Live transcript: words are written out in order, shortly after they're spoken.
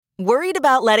Worried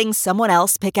about letting someone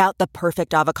else pick out the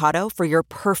perfect avocado for your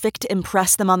perfect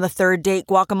impress them on the third date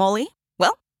guacamole?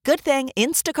 Well, good thing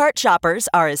Instacart shoppers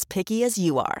are as picky as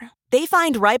you are. They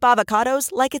find ripe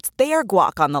avocados like it's their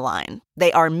guac on the line.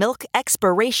 They are milk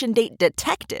expiration date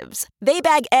detectives. They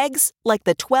bag eggs like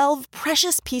the 12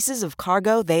 precious pieces of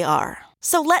cargo they are.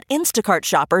 So let Instacart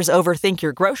shoppers overthink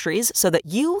your groceries so that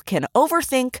you can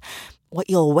overthink what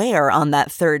you'll wear on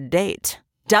that third date.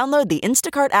 Download the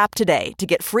Instacart app today to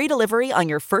get free delivery on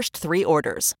your first 3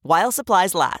 orders, while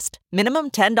supplies last.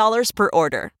 Minimum $10 per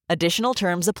order. Additional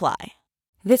terms apply.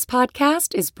 This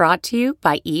podcast is brought to you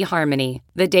by eHarmony,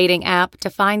 the dating app to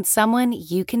find someone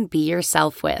you can be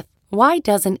yourself with. Why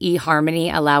doesn't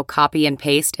eHarmony allow copy and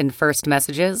paste in first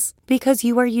messages? Because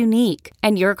you are unique,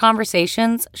 and your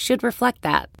conversations should reflect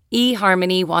that.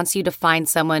 eHarmony wants you to find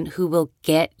someone who will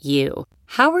get you.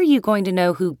 How are you going to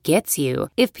know who gets you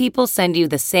if people send you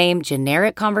the same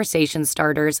generic conversation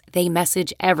starters they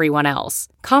message everyone else?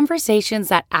 Conversations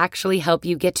that actually help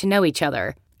you get to know each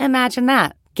other. Imagine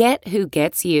that. Get who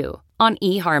gets you on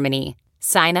eHarmony.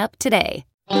 Sign up today.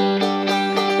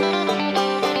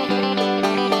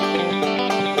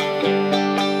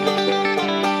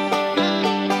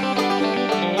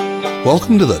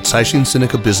 Welcome to the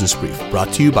Caixin-Sinica Business Brief,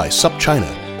 brought to you by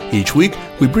SupChina. Each week,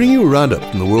 we bring you a roundup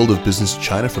from the world of business in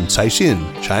China from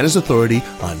Caixin, China's authority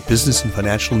on business and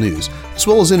financial news, as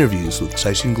well as interviews with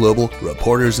Caixin Global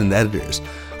reporters and editors.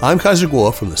 I'm Kaiser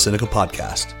Guo from the Sinica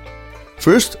Podcast.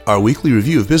 First, our weekly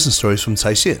review of business stories from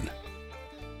Caixin.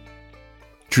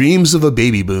 Dreams of a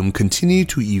baby boom continue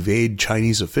to evade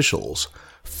Chinese officials.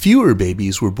 Fewer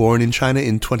babies were born in China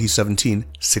in 2017,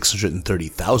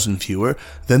 630,000 fewer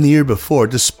than the year before,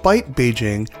 despite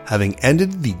Beijing having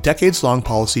ended the decades-long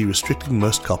policy restricting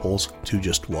most couples to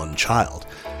just one child.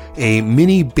 A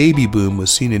mini baby boom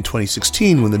was seen in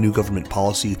 2016 when the new government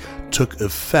policy took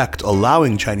effect,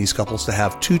 allowing Chinese couples to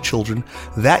have 2 children.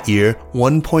 That year,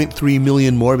 1.3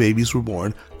 million more babies were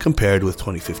born compared with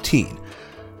 2015.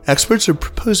 Experts are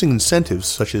proposing incentives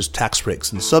such as tax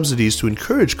breaks and subsidies to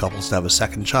encourage couples to have a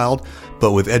second child,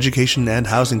 but with education and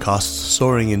housing costs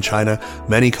soaring in China,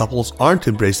 many couples aren't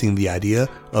embracing the idea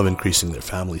of increasing their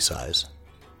family size.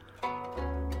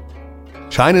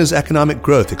 China's economic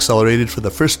growth accelerated for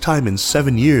the first time in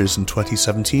 7 years in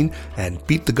 2017 and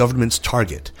beat the government's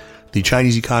target. The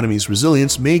Chinese economy's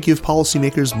resilience may give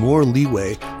policymakers more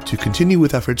leeway to continue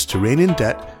with efforts to rein in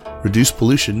debt, reduce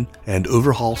pollution, and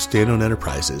overhaul state-owned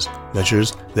enterprises,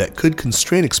 measures that could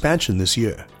constrain expansion this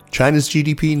year. China's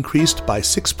GDP increased by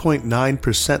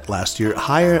 6.9% last year,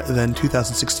 higher than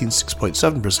 2016's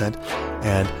 6.7%,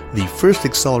 and the first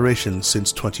acceleration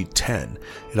since 2010.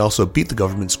 It also beat the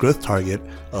government's growth target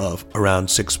of around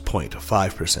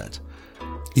 6.5%.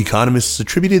 Economists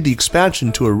attributed the expansion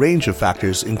to a range of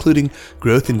factors, including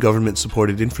growth in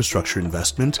government-supported infrastructure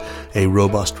investment, a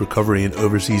robust recovery in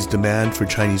overseas demand for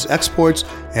Chinese exports,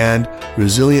 and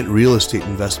resilient real estate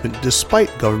investment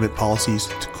despite government policies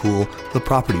to cool the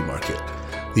property market.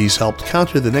 These helped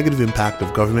counter the negative impact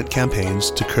of government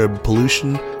campaigns to curb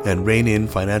pollution and rein in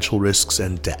financial risks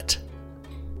and debt.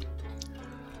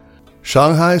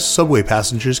 Shanghai subway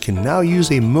passengers can now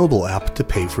use a mobile app to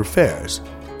pay for fares.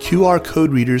 QR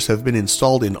code readers have been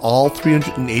installed in all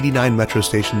 389 metro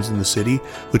stations in the city,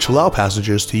 which allow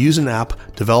passengers to use an app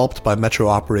developed by metro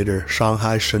operator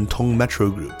Shanghai Shentong Metro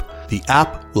Group. The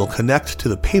app will connect to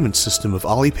the payment system of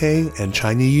Alipay and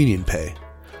China UnionPay.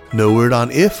 No word on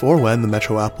if or when the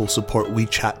metro app will support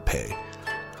WeChat Pay.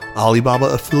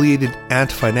 Alibaba-affiliated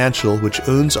Ant Financial, which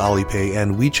owns Alipay,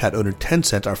 and WeChat owner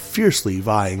Tencent are fiercely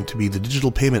vying to be the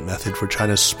digital payment method for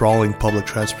China's sprawling public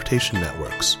transportation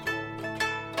networks.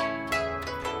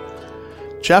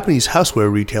 Japanese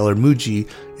houseware retailer Muji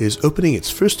is opening its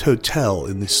first hotel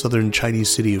in the southern Chinese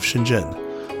city of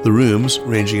Shenzhen. The rooms,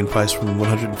 ranging in price from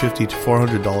 $150 to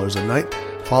 $400 a night,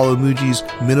 follow Muji's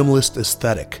minimalist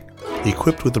aesthetic,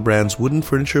 equipped with the brand's wooden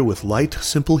furniture with light,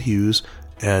 simple hues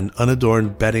and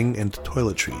unadorned bedding and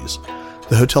toiletries.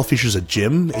 The hotel features a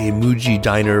gym, a Muji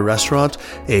diner restaurant,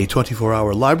 a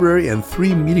 24-hour library, and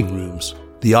 3 meeting rooms.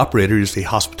 The operator is a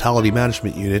hospitality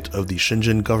management unit of the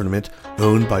Shenzhen government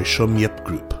owned by Shomyep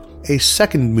Group. A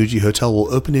second Muji hotel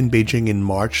will open in Beijing in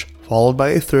March, followed by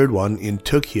a third one in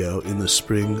Tokyo in the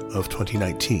spring of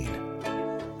 2019.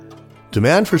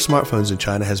 Demand for smartphones in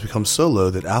China has become so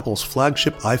low that Apple's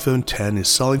flagship iPhone X is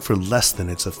selling for less than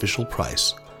its official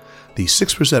price. The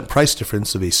 6% price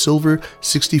difference of a silver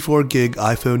 64GB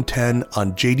iPhone X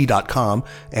on JD.com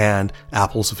and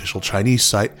Apple's official Chinese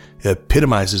site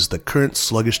epitomizes the current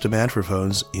sluggish demand for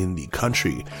phones in the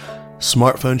country.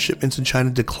 Smartphone shipments in China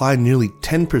declined nearly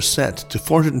 10% to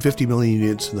 450 million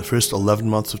units in the first 11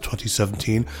 months of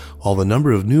 2017, while the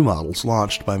number of new models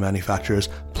launched by manufacturers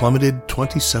plummeted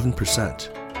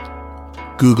 27%.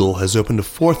 Google has opened a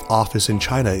fourth office in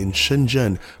China in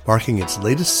Shenzhen, marking its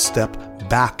latest step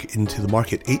back into the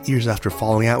market 8 years after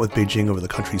falling out with Beijing over the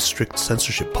country's strict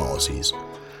censorship policies.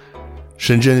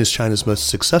 Shenzhen is China's most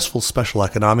successful special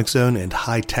economic zone and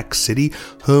high-tech city,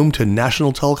 home to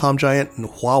national telecom giant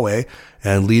Huawei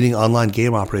and leading online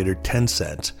game operator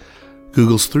Tencent.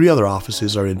 Google's three other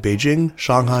offices are in Beijing,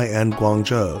 Shanghai, and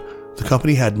Guangzhou. The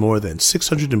company had more than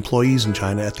 600 employees in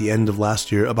China at the end of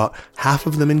last year, about half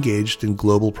of them engaged in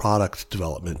global product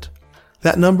development.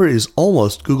 That number is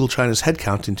almost Google China's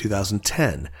headcount in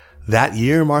 2010. That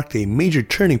year marked a major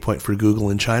turning point for Google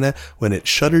in China when it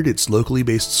shuttered its locally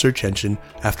based search engine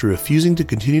after refusing to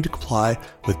continue to comply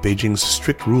with Beijing's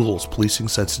strict rules policing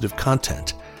sensitive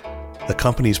content. The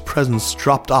company's presence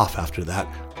dropped off after that,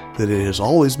 but it has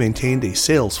always maintained a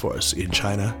sales force in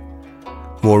China.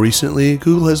 More recently,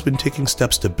 Google has been taking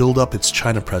steps to build up its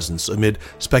China presence amid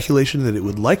speculation that it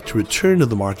would like to return to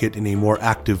the market in a more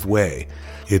active way.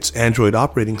 Its Android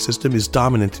operating system is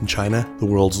dominant in China, the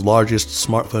world's largest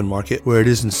smartphone market, where it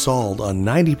is installed on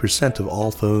 90% of all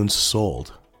phones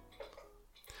sold.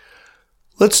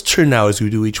 Let's turn now, as we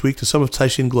do each week, to some of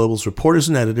Caixin Global's reporters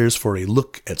and editors for a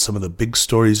look at some of the big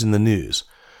stories in the news.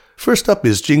 First up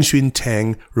is Jingxun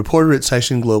Tang, reporter at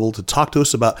Caixin Global, to talk to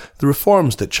us about the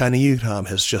reforms that China Unicom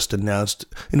has just announced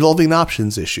involving an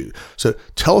options issue. So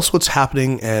tell us what's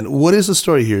happening and what is the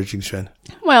story here, Jingxun?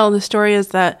 Well, the story is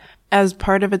that as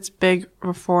part of its big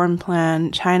reform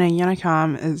plan, China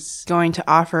Unicom is going to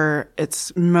offer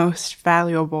its most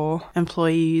valuable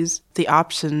employees the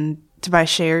option to buy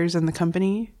shares in the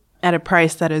company at a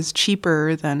price that is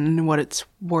cheaper than what it's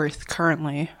worth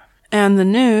currently. And the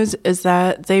news is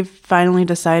that they've finally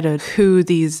decided who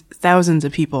these thousands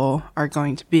of people are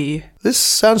going to be. This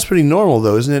sounds pretty normal,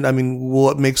 though, isn't it? I mean,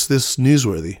 what makes this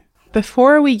newsworthy?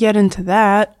 Before we get into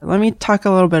that, let me talk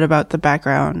a little bit about the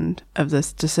background of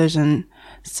this decision.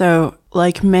 So,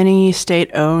 like many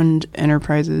state-owned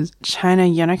enterprises, China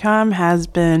Unicom has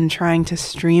been trying to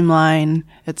streamline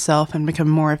itself and become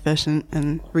more efficient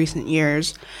in recent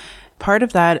years. Part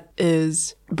of that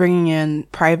is bringing in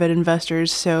private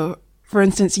investors. So, for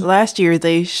instance, last year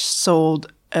they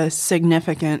sold a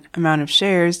significant amount of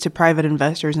shares to private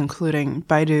investors, including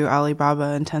Baidu,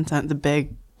 Alibaba, and Tencent, the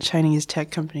big Chinese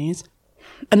tech companies.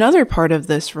 Another part of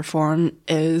this reform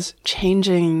is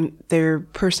changing their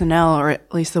personnel, or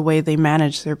at least the way they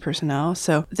manage their personnel.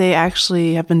 So they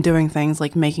actually have been doing things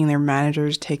like making their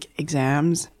managers take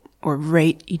exams or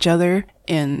rate each other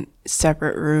in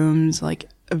separate rooms, like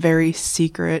a very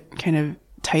secret, kind of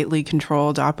tightly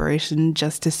controlled operation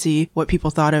just to see what people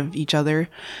thought of each other.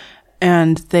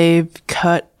 And they've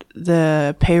cut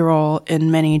the payroll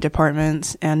in many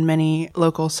departments and many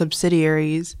local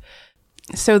subsidiaries.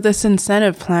 So this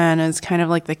incentive plan is kind of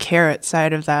like the carrot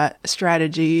side of that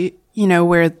strategy, you know,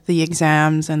 where the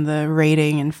exams and the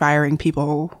rating and firing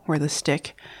people were the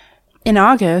stick. In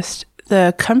August,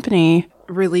 the company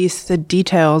released the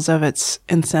details of its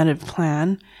incentive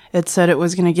plan. It said it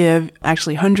was going to give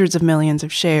actually hundreds of millions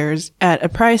of shares at a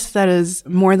price that is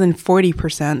more than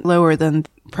 40% lower than the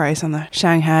price on the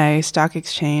Shanghai Stock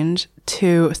Exchange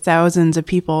to thousands of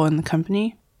people in the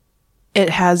company.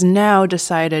 It has now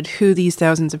decided who these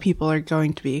thousands of people are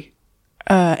going to be.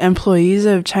 Employees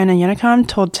of China Unicom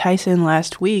told Caixin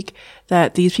last week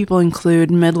that these people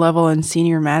include mid-level and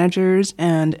senior managers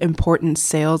and important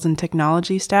sales and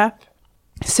technology staff.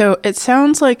 So it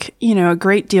sounds like, you know, a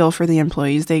great deal for the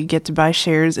employees. They get to buy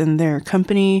shares in their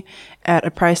company at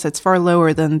a price that's far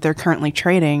lower than they're currently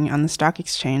trading on the stock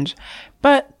exchange.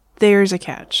 But there's a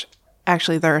catch.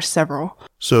 Actually, there are several.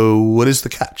 So what is the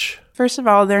catch? First of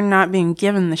all, they're not being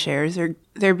given the shares.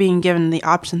 They're being given the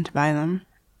option to buy them.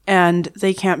 And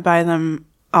they can't buy them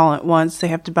all at once. They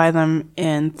have to buy them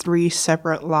in 3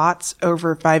 separate lots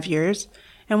over 5 years.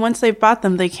 And once they've bought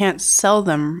them, they can't sell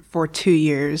them for 2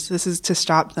 years. This is to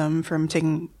stop them from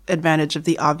taking advantage of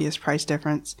the obvious price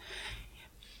difference.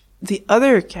 The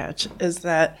other catch is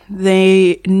that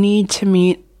they need to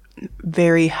meet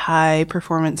very high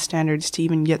performance standards to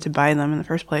even get to buy them in the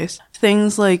first place.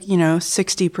 Things like,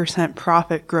 60%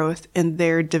 profit growth in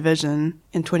their division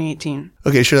in 2018.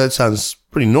 Okay, sure, that sounds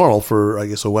pretty normal for, I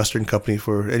guess, a Western company,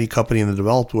 for any company in the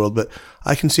developed world, but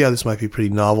I can see how this might be pretty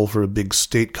novel for a big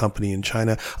state company in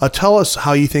China. Tell us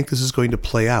how you think this is going to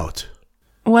play out.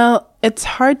 Well, it's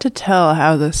hard to tell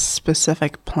how this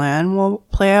specific plan will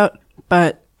play out,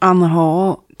 but on the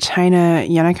whole,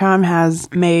 Caixin-Sinica has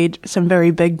made some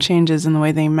very big changes in the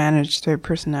way they manage their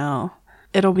personnel.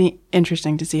 It'll be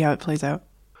interesting to see how it plays out.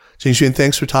 Jingxuan,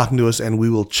 thanks for talking to us, and we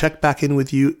will check back in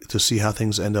with you to see how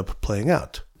things end up playing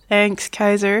out. Thanks,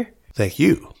 Kaiser. Thank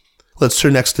you. Let's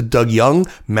turn next to Doug Young,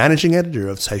 managing editor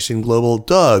of Caixin Global.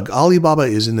 Doug, Alibaba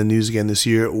is in the news again this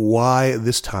year. Why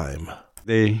this time?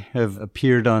 They have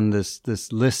appeared on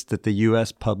this list that the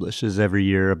U.S. publishes every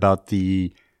year about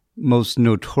the most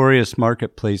notorious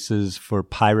marketplaces for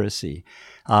piracy.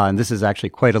 And this is actually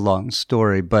quite a long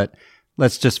story, but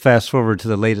let's just fast forward to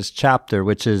the latest chapter,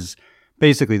 which is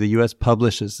basically the U.S.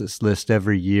 publishes this list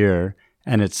every year,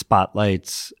 and it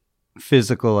spotlights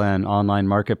physical and online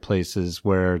marketplaces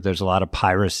where there's a lot of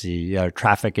piracy,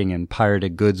 trafficking and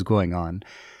pirated goods going on.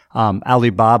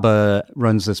 Alibaba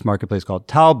runs this marketplace called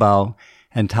Taobao,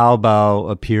 and Taobao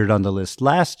appeared on the list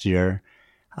last year,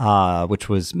 which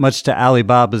was much to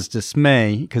Alibaba's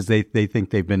dismay because they think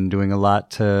they've been doing a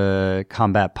lot to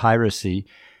combat piracy.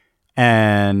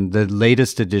 And the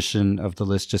latest edition of the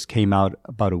list just came out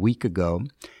about a week ago.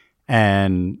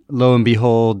 And lo and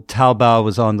behold, Taobao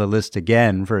was on the list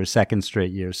again for a second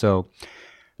straight year. So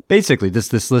basically,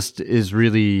 this list is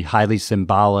really highly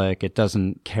symbolic. It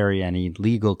doesn't carry any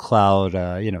legal clout.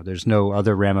 There's no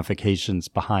other ramifications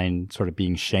behind sort of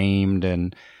being shamed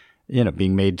and,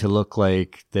 being made to look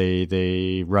like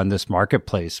they run this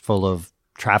marketplace full of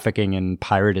trafficking and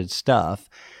pirated stuff.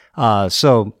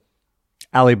 So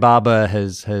Alibaba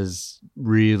has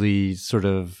really sort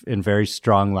of, in very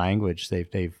strong language,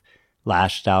 they've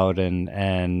lashed out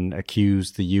and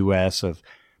accused the U.S. of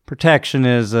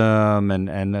protectionism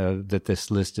and that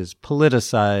this list is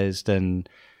politicized. And,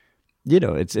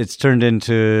 it's turned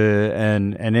into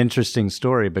an interesting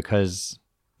story because,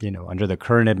 under the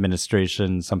current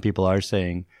administration, some people are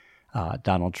saying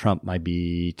Donald Trump might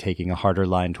be taking a harder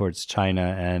line towards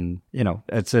China. And,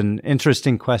 it's an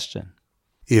interesting question.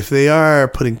 If they are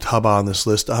putting Taobao on this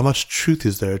list, how much truth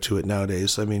is there to it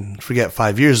nowadays? I mean, forget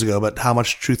 5 years ago, but how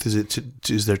much truth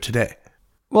is there today?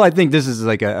 Well, I think this is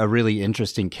like a really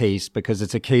interesting case because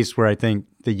it's a case where I think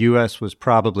the U.S. was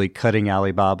probably cutting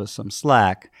Alibaba some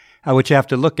slack. What you have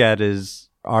to look at is,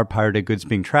 are pirated goods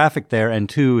being trafficked there? And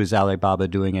two, is Alibaba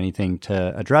doing anything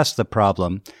to address the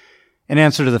problem? In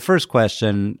answer to the first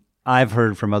question, I've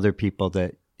heard from other people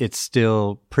that it's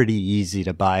still pretty easy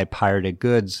to buy pirated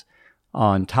goods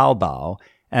on Taobao.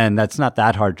 And that's not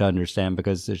that hard to understand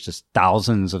because there's just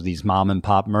thousands of these mom and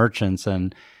pop merchants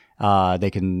and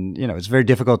they can, it's very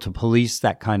difficult to police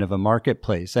that kind of a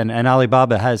marketplace. And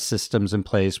Alibaba has systems in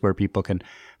place where people can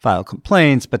file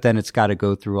complaints, but then it's got to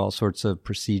go through all sorts of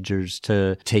procedures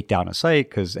to take down a site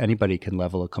because anybody can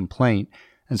level a complaint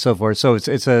and so forth. So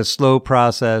it's a slow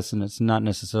process and it's not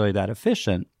necessarily that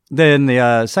efficient. Then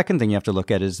the second thing you have to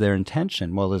look at is their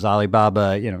intention. Well, is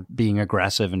Alibaba, being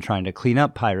aggressive and trying to clean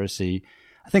up piracy?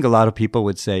 I think a lot of people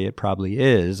would say it probably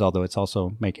is, although it's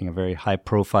also making a very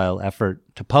high-profile effort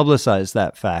to publicize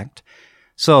that fact.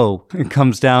 So it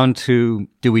comes down to,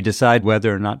 do we decide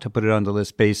whether or not to put it on the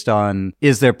list based on,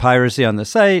 is there piracy on the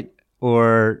site,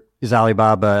 or is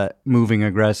Alibaba moving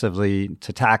aggressively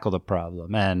to tackle the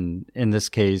problem? And in this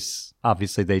case,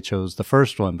 obviously they chose the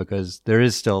first one because there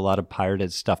is still a lot of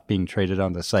pirated stuff being traded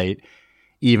on the site,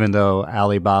 even though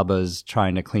Alibaba's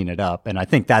trying to clean it up. And I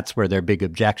think that's where their big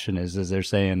objection is they're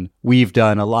saying, we've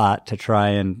done a lot to try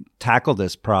and tackle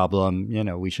this problem.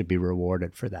 We should be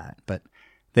rewarded for that. But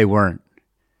they weren't.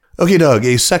 Okay, Doug,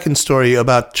 a second story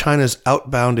about China's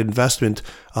outbound investment.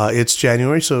 It's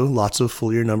January, so lots of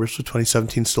full year numbers for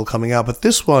 2017 still coming out. But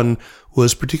this one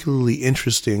was particularly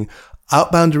interesting.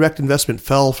 Outbound direct investment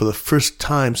fell for the first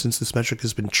time since this metric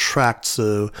has been tracked.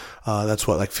 So that's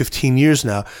 15 years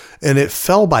now. And it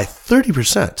fell by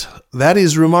 30%. That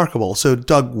is remarkable. So,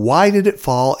 Doug, why did it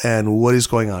fall and what is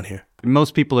going on here?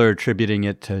 Most people are attributing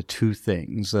it to two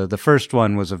things. The first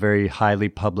one was a very highly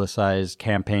publicized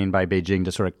campaign by Beijing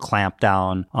to sort of clamp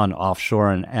down on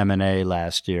offshore and M&A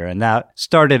last year. And that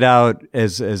started out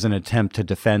as an attempt to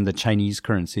defend the Chinese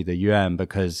currency, the yuan,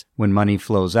 because when money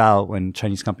flows out, when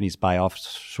Chinese companies buy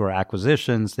offshore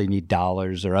acquisitions, they need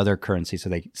dollars or other currency, so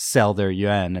they sell their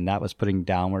yuan. And that was putting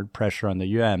downward pressure on the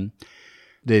yuan.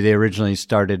 They originally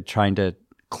started trying to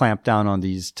clamp down on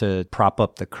these to prop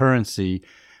up the currency.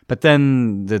 But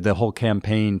then the whole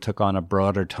campaign took on a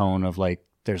broader tone of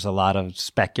there's a lot of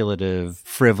speculative,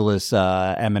 frivolous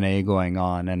M&A going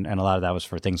on. And a lot of that was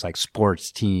for things like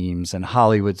sports teams and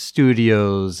Hollywood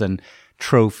studios and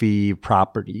trophy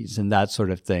properties and that sort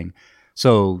of thing.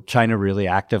 So China really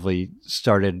actively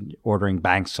started ordering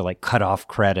banks to cut off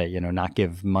credit, not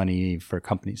give money for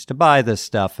companies to buy this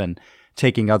stuff. And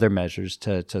taking other measures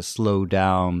to slow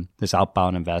down this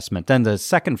outbound investment. Then the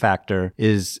second factor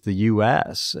is the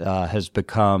U.S. Has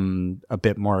become a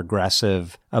bit more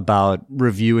aggressive about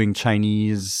reviewing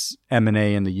Chinese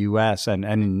M&A in the U.S. and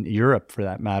in Europe, for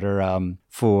that matter,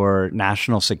 for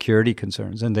national security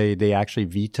concerns. And they actually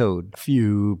vetoed a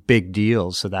few big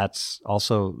deals. So that's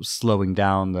also slowing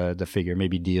down the figure.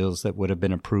 Maybe deals that would have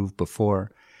been approved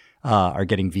before are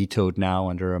getting vetoed now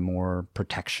under a more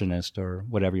protectionist, or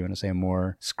whatever you want to say, a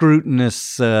more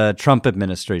scrutinous Trump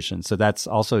administration. So that's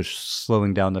also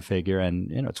slowing down the figure.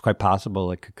 And, it's quite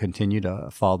possible it could continue to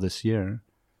fall this year.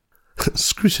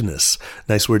 Scrutinous.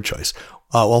 Nice word choice.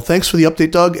 Well, thanks for the update,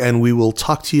 Doug, and we will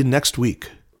talk to you next week.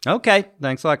 Okay.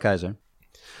 Thanks a lot, Kaiser.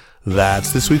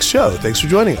 That's this week's show. Thanks for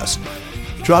joining us.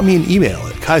 Drop me an email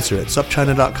at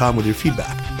kaiser@supchina.com with your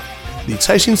feedback. The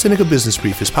Caixin-Sinica Business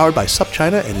Brief is powered by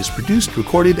SupChina and is produced,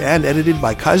 recorded, and edited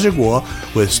by Kaiser Guo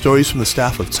with stories from the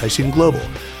staff of Caixin Global.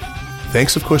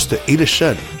 Thanks, of course, to Ada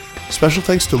Shen. Special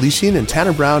thanks to Li Xin and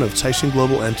Tanner Brown of Caixin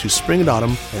Global, and to Spring and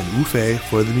Autumn and Wu Fei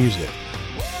for the music.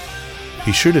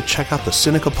 Be sure to check out the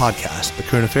Sinica podcast, the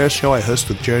current affairs show I host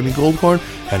with Jeremy Goldkorn,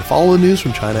 and follow the news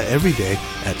from China every day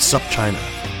at SupChina.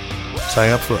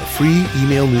 Sign up for a free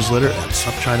email newsletter at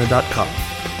supchina.com.